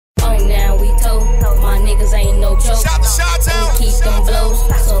niggas ain't no joke. And we keep them blows,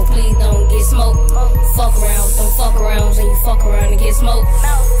 so please don't get smoked. Fuck around with them fuck arounds and you fuck around and get smoked.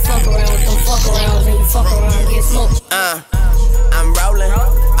 Fuck around with them fuck arounds and you fuck around and get smoked. I'm rolling,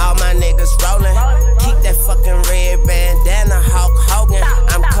 all my niggas rolling. Keep that fucking red bandana, Hulk Hogan.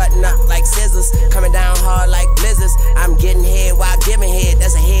 I'm cutting up like scissors, coming down hard like blizzards. I'm getting head while giving head,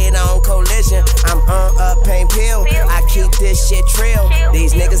 that's a head-on collision. I'm on a pain pill, I keep this shit trill.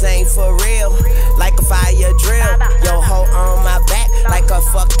 These niggas ain't for real, like a fire drill. Yo hoe on my back, like a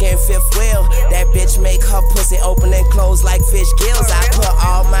fucking fifth wheel. That bitch make her pussy open and close like fish gills. I put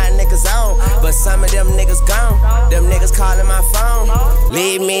all my niggas on, but some of them niggas gone. Them niggas calling my phone,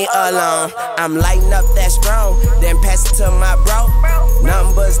 leave me alone. I'm lighting up that strong, then pass it to my bro.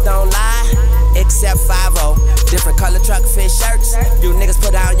 Numbers don't lie, except 5-0. Different color truck fit shirts, you niggas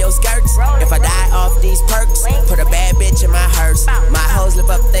put on your skirts. If I die off these perks, put a bad bitch in my hearse. My hoes lift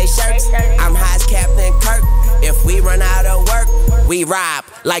up they shirts, I'm high as Captain Kirk. If we run out of work, we rob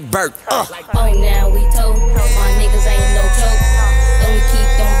like Burt. Oh, now we told, my niggas ain't no joke. And we keep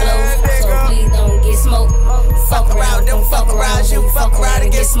them blows, so please don't get smoked. Fuck around, them fuck around, you fuck around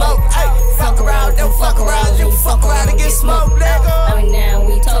and get smoked. Fuck around, them fuck around, you fuck around and get smoked. Oh, now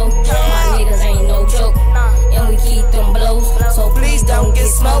we told, my niggas ain't no joke. And we keep them blows, so please don't get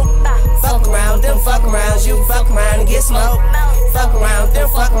smoked. Fuck around, them fuck arounds, you fuck around and get smoked. Fuck around, them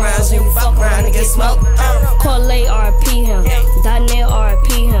fuck arounds, you fuck around and get smoked. Corley RP him, Donnell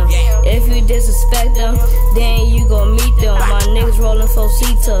RP him. If you disrespect them, then you gon' meet them. My niggas rolling for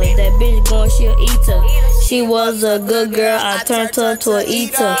Cita, that bitch going, she'll eat her. She was a good girl, I turned her to a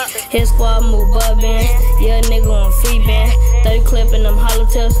eater. His squad move bubbin', yeah nigga on free band. 30 clip in them hollow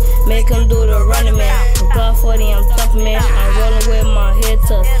tips, make him do the running man. God 40, I'm tough man, I'm rolling with my head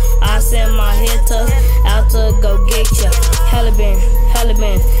tuck. I send my head tuck out to go get ya. Hella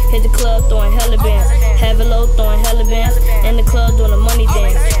band, hit the club throwing hella bands. Have it low throwing hella bands, in the club doing the money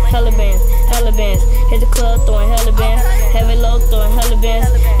dance. Hella bands, hit the club throwing hella bands. Have it low throwing hella bands,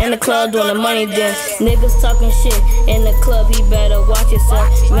 in the club doing the money dance. Niggas talking shit in the club, he better watch himself.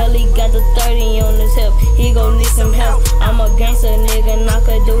 Melly got the 30 on his hip, he gon' need some help. I'm a gangster nigga, and I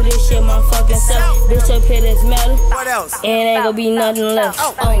could do this shit my fucking self. Bitch up here that's metal, and ain't gon' be nothing left.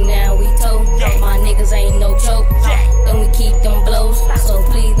 Oh, now we told, my niggas ain't no joke. And we keep them blows, so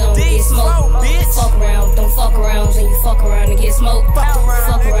please don't get smoked. Fuck around with them fuck arounds and you fuck around and get smoked. Fuck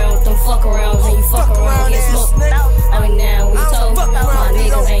around with them fuck arounds and you fuck around and get smoked. Oh, now we told, my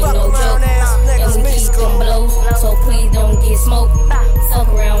niggas ain't no joke. And we keep them blows, so please don't get smoked. Fuck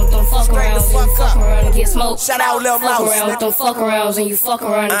around with them fuck arounds and you fuck around and get smoked. Shout out Lil Mouse. Fuck around with them fuck arounds and you fuck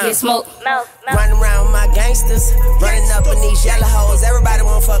around and get smoked. Running around with my gangsters, running up in these yellow hoes. Everybody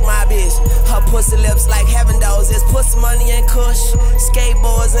wanna fuck my bitch. Her pussy lips like heaven doors. It's pussy money and kush,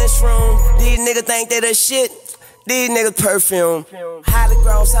 skateboards and shroom. These niggas think they the shit. These niggas perfume. Holly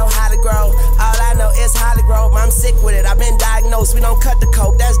Grove, so Holly Grove. All I know is Holly Grove. I'm sick with it. I've been diagnosed. We don't cut the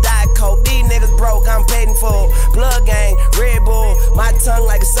coke, that's Diet Coke. These niggas broke, I'm paid in full. Blood gang, Red Bull. My tongue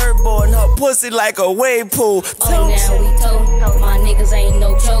like a surfboard and her pussy like a wave pool. Oh, now we told, my niggas ain't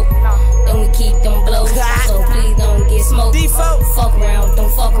no joke. And we keep them blows, so please don't get smoked. Fuck around with them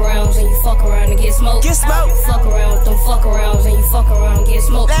fuck arounds and you fuck around and get smoked. Fuck around with them fuck arounds and you fuck around and get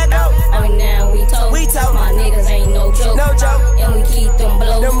smoked. Oh, now we told, my niggas ain't no joke. And we keep them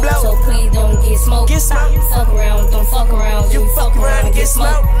blows, so please don't get smoked. Fuck around with them fuck arounds, you fuck around and get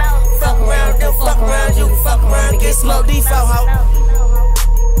smoked. Fuck around with them fuck arounds, you fuck around and get smoked. Default hoe.